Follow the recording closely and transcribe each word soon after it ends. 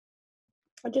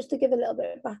just to give a little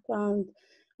bit of background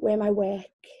where my work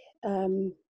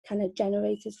kind of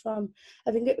generated from,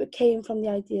 I think it came from the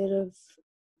idea of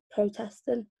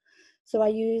protesting. So I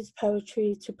use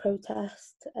poetry to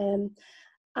protest.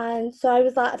 And so I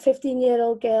was like a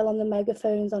 15-year-old girl on the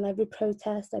megaphones on every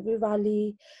protest, every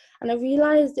rally. And I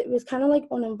realized it was kind of like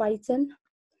uninviting.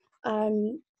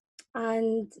 And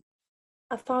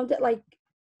I found it like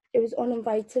it was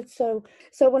uninvited. So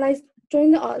when I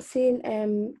joined the art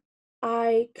scene,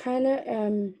 I kind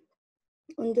of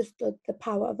understood the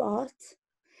power of art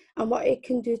and what it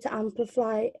can do to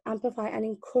amplify and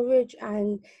encourage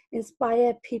and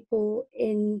inspire people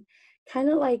in kind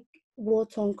of like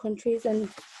war-torn countries.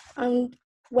 And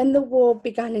when the war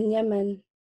began in Yemen,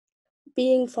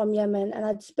 being from Yemen, and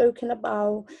I'd spoken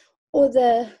about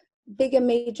other bigger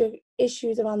major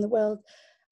issues around the world,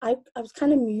 I was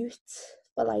kind of mute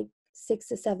for like 6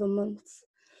 to 7 months.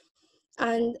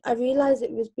 And I realized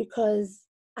it was because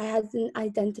I hadn't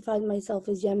identified myself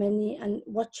as Yemeni, and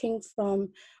watching from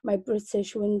my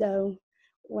British window,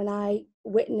 when I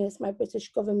witnessed my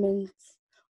British government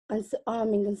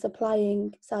arming and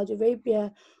supplying Saudi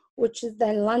Arabia, which is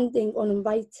then landing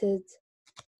uninvited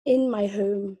in my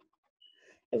home,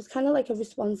 it was kind of like a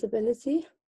responsibility.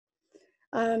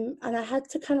 And I had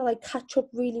to kind of like catch up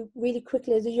really, really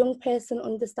quickly as a young person,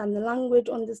 understand the language,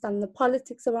 understand the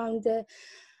politics around it.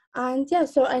 And yeah,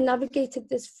 so I navigated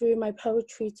this through my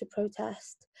poetry to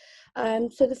protest.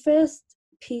 So the first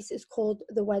piece is called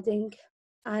The Wedding.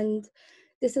 And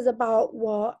this is about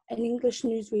what an English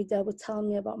newsreader would tell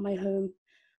me about my home,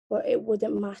 but it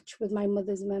wouldn't match with my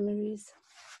mother's memories.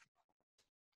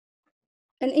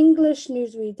 An English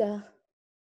newsreader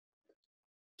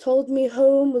told me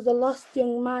home was a lost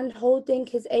young man holding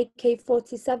his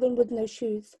AK-47 with no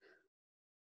shoes.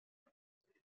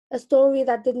 A story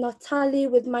that did not tally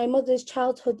with my mother's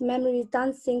childhood memories,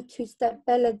 dancing two-step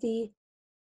melody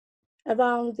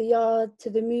around the yard to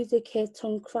the music her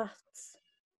tongue crafts.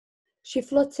 She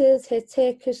flutters her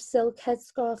Turkish silk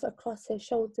headscarf across her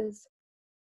shoulders.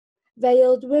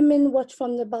 Veiled women watch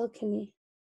from the balcony,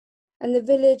 and the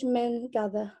village men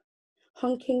gather,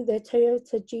 honking their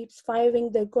Toyota Jeeps, firing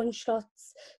their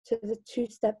gunshots to the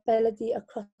two-step melody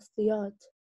across the yard.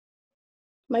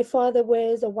 My father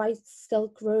wears a white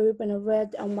silk robe and a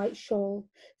red and white shawl,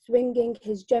 swinging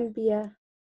his djembe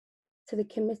to the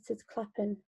committed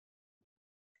clapping.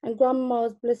 And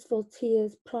Grandma's blissful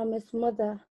tears promise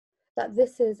Mother that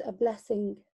this is a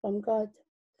blessing from God.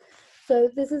 So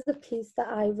this is the piece that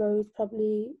I wrote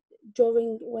probably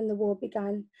during when the war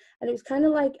began. And it was kind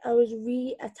of like I was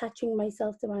reattaching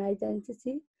myself to my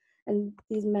identity and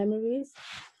these memories.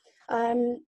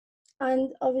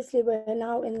 And obviously we're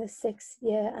now in the 6th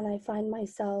year, and I find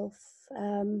myself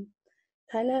kind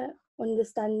of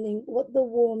understanding what the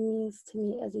war means to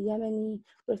me as a Yemeni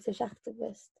British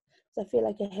activist. So I feel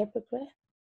like a hypocrite.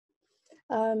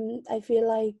 I feel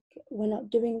like we're not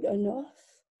doing enough.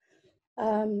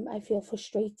 I feel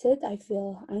frustrated. I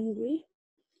feel angry.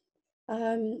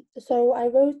 So I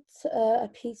wrote a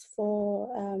piece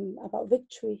about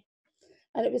victory.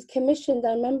 And it was commissioned.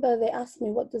 I remember they asked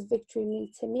me, what does victory mean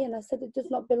to me? And I said, it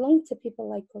does not belong to people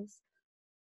like us.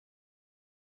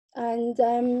 And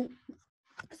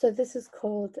so this is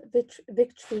called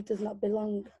Victory Does Not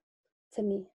Belong to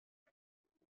Me.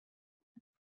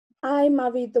 I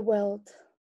married the world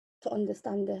to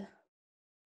understand it.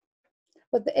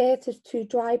 But the earth is too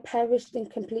dry, perished in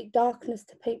complete darkness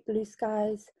to paint blue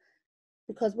skies,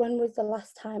 because when was the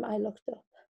last time I looked up?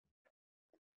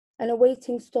 An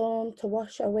awaiting storm to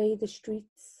wash away the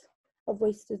streets of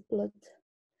wasted blood.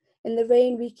 In the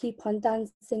rain, we keep on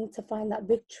dancing to find that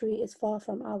victory is far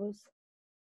from ours.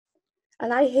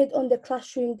 And I hid under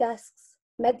classroom desks,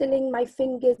 meddling my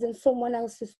fingers in someone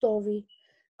else's story,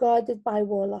 guarded by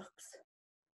warlocks,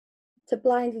 to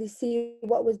blindly see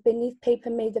what was beneath paper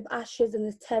made of ashes and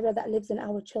the terror that lives in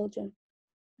our children.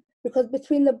 Because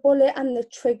between the bullet and the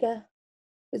trigger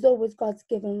is always God's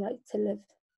given right to live.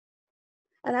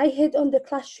 And I hid under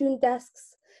classroom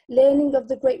desks, learning of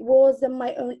the great wars in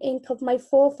my own ink, of my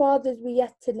forefathers we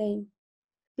yet to name,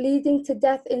 bleeding to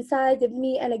death inside of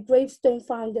me and a gravestone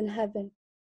found in heaven.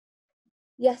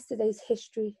 Yesterday's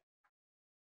history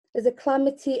is a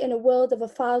calamity in a world of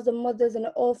 1,000 mothers and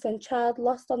an orphan child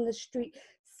lost on the street,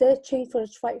 searching for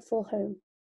its rightful home.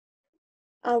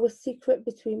 Our secret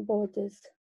between borders,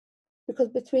 because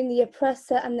between the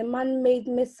oppressor and the man-made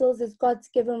missiles is God's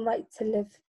given right to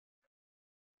live.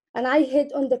 And I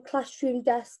hid under classroom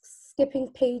desks, skipping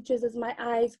pages as my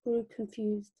eyes grew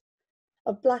confused,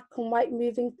 of black and white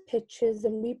moving pictures,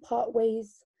 and we part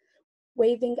ways,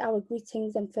 waving our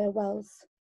greetings and farewells.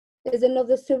 There's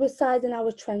another suicide in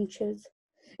our trenches,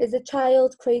 is a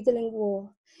child cradling war,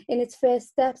 in its first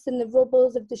steps in the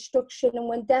rubbles of destruction, and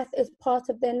when death is part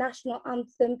of their national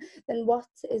anthem, then what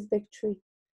is victory?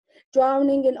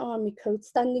 Drowning in army coats,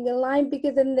 standing in line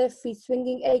bigger than their feet,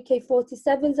 swinging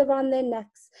AK-47s around their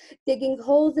necks, digging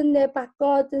holes in their back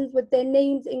gardens with their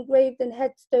names engraved in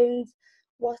headstones.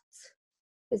 What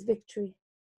is victory?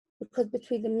 Because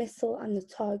between the missile and the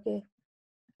target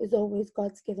is always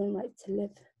God's given right to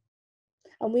live.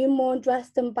 And we mourn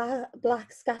dressed in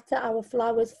black, scatter our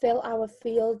flowers, fill our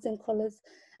fields in colours,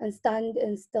 and stand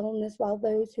in stillness while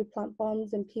those who plant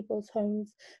bombs in people's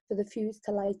homes for the fuse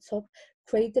to light up,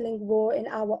 cradling war in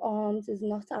our arms is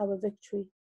not our victory.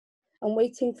 And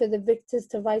waiting for the victors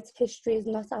to write history is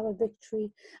not our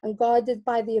victory. And guarded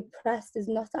by the oppressed is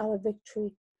not our victory.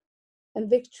 And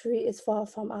victory is far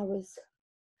from ours.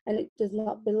 And it does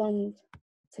not belong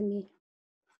to me.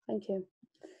 Thank you.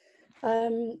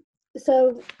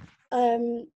 So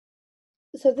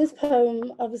this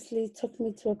poem obviously took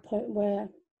me to a point where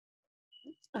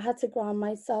I had to ground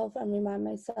myself and remind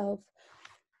myself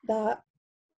that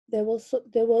there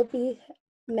will be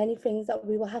many things that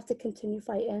we will have to continue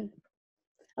fighting,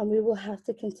 and we will have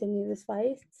to continue this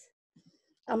fight.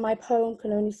 And my poem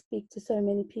can only speak to so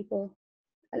many people,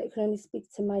 and it can only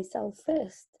speak to myself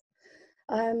first.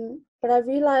 But I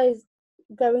realized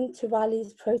going to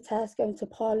rallies, protests, going to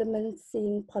parliament,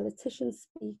 seeing politicians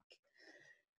speak.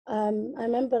 I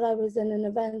remember I was in an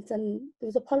event and there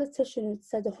was a politician who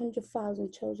said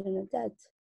 100,000 children are dead,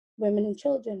 women and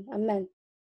children and men.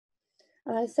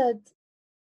 And I said,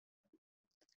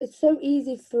 it's so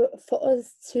easy for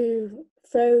us to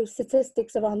throw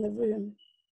statistics around the room.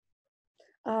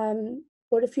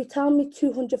 But if you tell me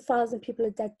 200,000 people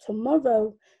are dead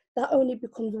tomorrow, that only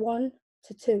becomes 1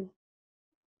 to 2.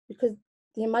 Because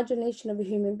the imagination of a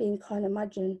human being can't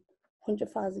imagine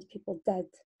 100,000 people dead.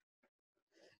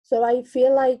 So I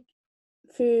feel like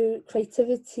through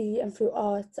creativity and through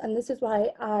art, and this is why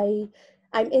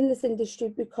I'm in this industry,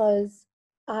 because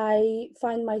I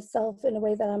find myself in a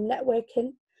way that I'm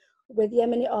networking with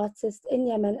Yemeni artists in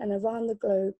Yemen and around the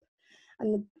globe.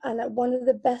 And one of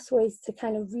the best ways to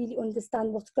kind of really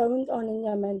understand what's going on in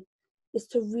Yemen is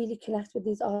to really connect with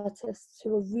these artists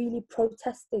who are really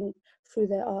protesting through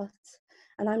their art.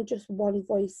 And I'm just one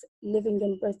voice living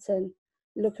in Britain,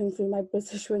 looking through my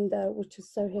British window, which is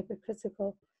so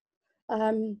hypocritical.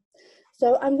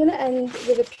 So I'm going to end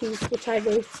with a piece which I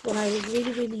wrote when I was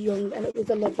really, really young, and it was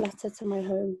a love letter to my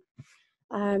home.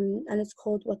 And it's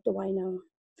called What Do I Know?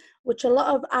 Which a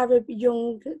lot of the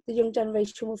young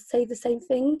generation will say the same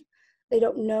thing. They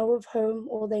don't know of home.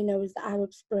 All they know is the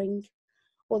Arab Spring.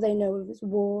 All they know is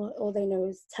war. All they know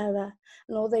is terror.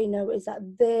 And all they know is that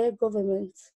their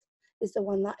government is the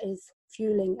one that is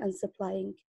fueling and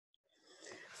supplying.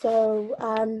 So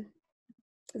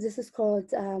this is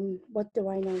called What Do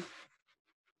I Know?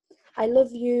 I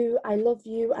love you,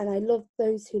 and I love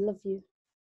those who love you.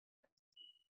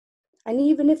 And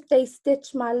even if they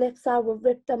stitch my lips, I will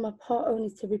rip them apart only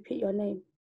to repeat your name.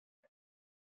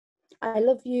 I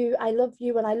love you,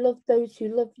 and I love those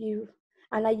who love you.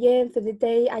 And I yearn for the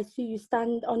day I see you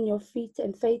stand on your feet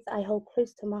in faith I hold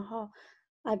close to my heart.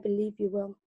 I believe you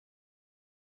will.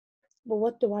 But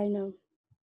what do I know?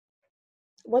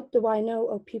 What do I know,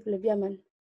 O people of Yemen?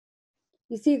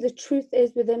 You see, the truth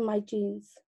is within my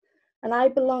genes. And I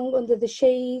belong under the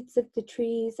shades of the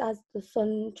trees as the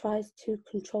sun tries to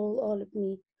control all of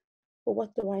me. But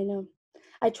what do I know?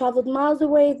 I travelled miles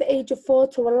away at the age of 4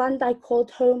 to a land I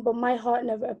called home, but my heart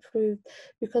never approved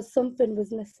because something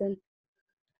was missing.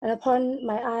 And upon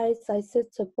my eyes I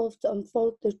sit above to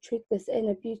unfold the truth, this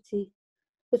inner beauty.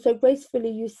 But so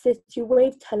gracefully you sit, you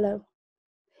waved hello.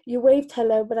 You waved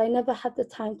hello, but I never had the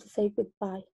time to say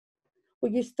goodbye. Were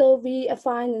you still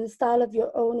refined in the style of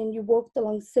your own, and you walked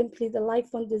along simply the life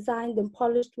one designed and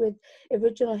polished with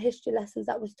original history lessons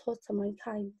that was taught to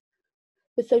mankind?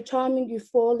 But so charming you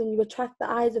fall, and you attract the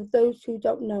eyes of those who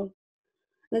don't know.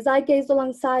 And as I gaze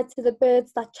alongside to the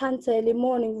birds that chant early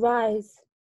morning, rise,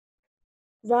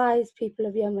 rise, people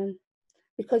of Yemen,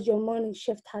 because your morning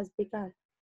shift has begun.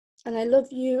 And I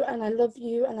love you, and I love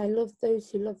you, and I love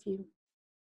those who love you.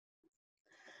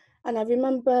 And I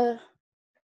remember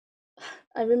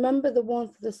the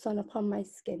warmth of the sun upon my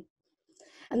skin,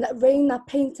 and that rain that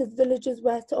painted villages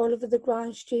wet all over the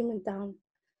ground streaming down,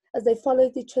 as they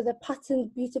followed each other,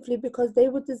 patterned beautifully because they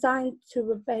were designed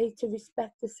to obey, to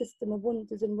respect the system of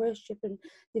wonders and worship and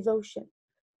devotion.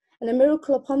 And a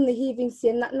miracle upon the heaving sea,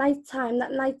 and that night time,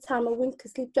 a wink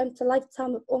of sleep dreamt a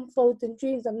lifetime of unfolding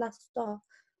dreams, and that star.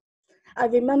 I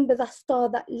remember that star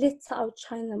that lit to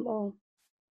outshine them all.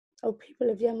 Oh, people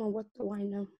of Yemen, what do I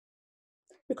know?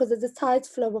 because as the tides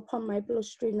flow upon my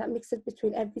bloodstream that mixes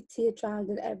between every tear drowned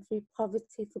and every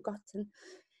poverty forgotten.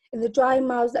 In the dry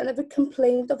mouths that never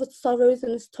complained of its sorrows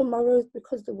and its tomorrows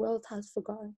because the world has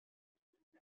forgotten.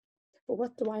 But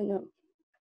what do I know?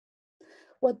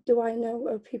 What do I know,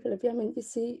 oh people of Yemen? You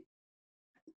see,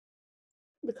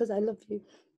 because I love you.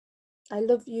 I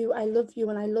love you, I love you,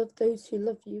 and I love those who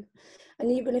love you. And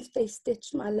even if they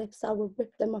stitch my lips, I will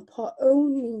rip them apart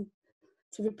only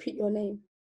to repeat your name.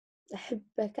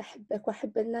 أحبك أحبك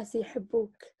وأحب الناس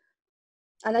يحبوك.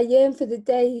 And I yearn for the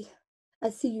day I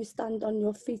see you stand on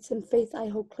your feet in faith I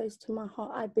hold close to my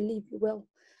heart. I believe you will,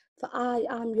 for I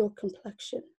am your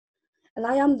complexion. And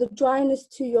I am the dryness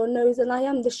to your nose, and I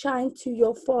am the shine to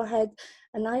your forehead,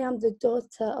 and I am the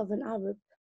daughter of an Arab.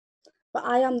 But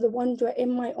I am the wanderer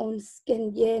in my own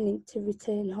skin, yearning to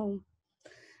return home.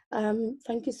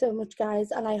 Thank you so much,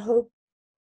 guys. And I hope,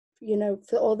 you know,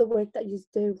 for all the work that you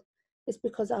do, it's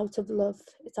because out of love,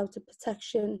 it's out of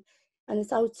protection, and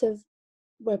it's out of,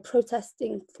 we're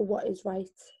protesting for what is right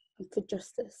and for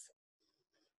justice.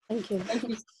 Thank you. Thank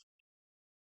you